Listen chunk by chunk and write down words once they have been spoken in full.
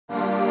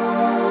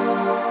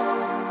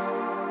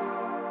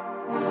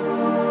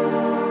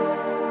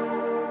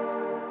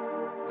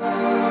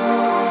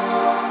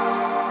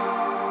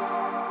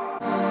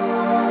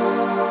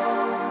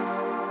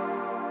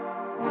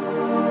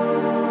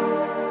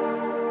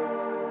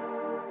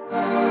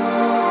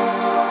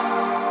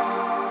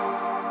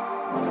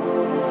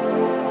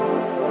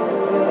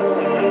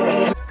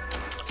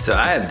So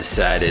I have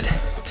decided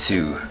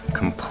to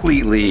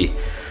completely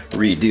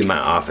redo my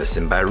office,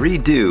 and by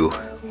redo,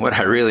 what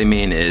I really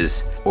mean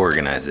is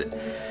organize it.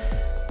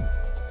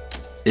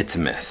 It's a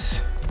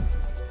mess.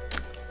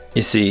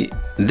 You see,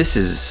 this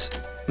is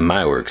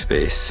my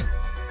workspace,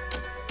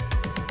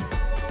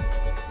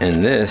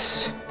 and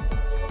this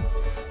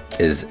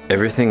is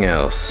everything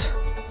else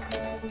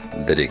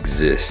that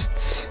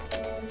exists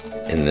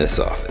in this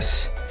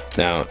office.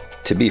 Now,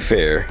 to be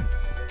fair,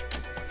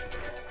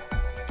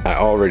 I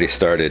already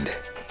started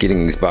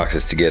getting these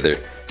boxes together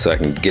so I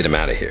can get them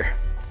out of here.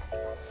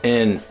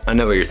 And I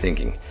know what you're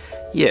thinking.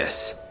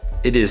 Yes,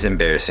 it is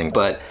embarrassing,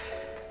 but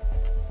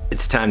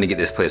it's time to get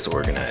this place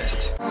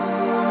organized.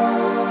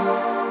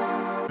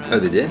 Oh,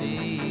 they did?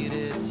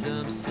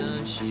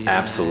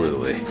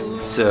 Absolutely.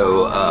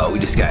 So we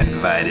just got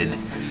invited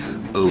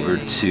over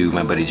to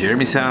my buddy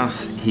Jeremy's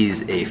house.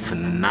 He's a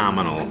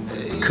phenomenal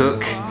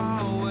cook.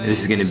 This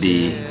is gonna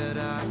be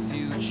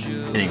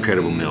an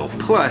incredible meal.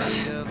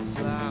 Plus,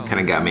 kind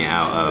of got me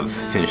out of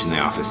finishing the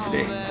office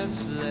today.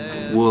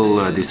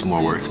 We'll do some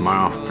more work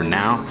tomorrow. For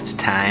now, it's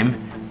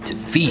time to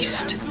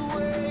feast.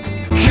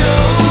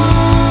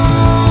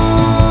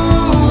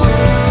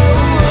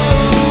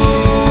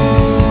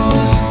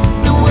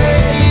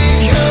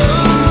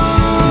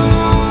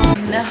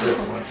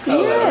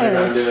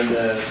 I'm doing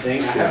the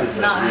thing. I have this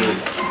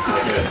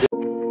really good.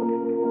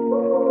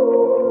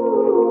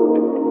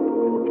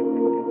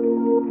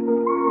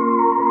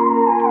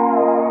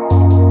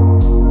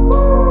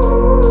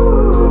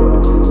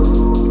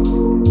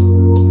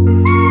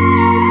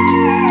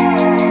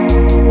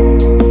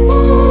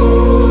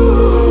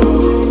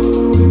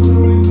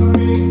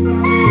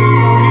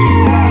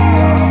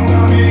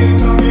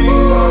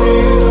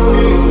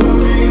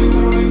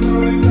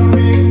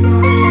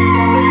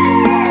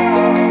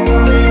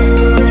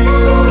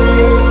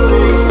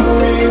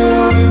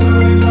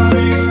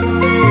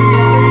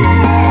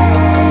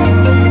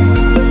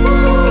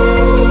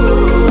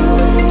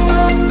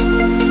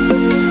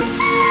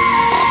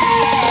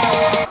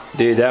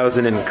 Dude, that was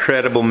an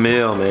incredible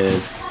meal,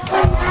 man.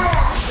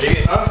 You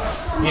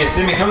gonna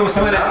send me home with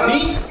some of that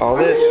meat? All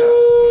this.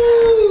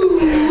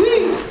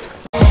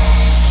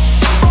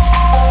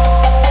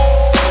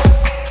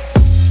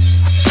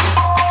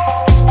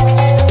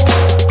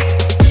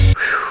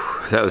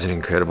 That was an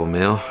incredible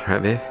meal,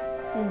 right, babe?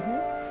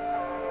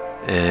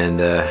 Mm-hmm. And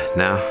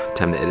now,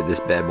 time to edit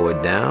this bad boy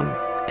down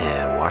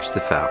and watch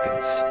the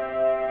Falcons.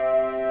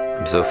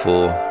 I'm so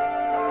full,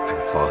 I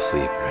can fall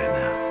asleep right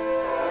now.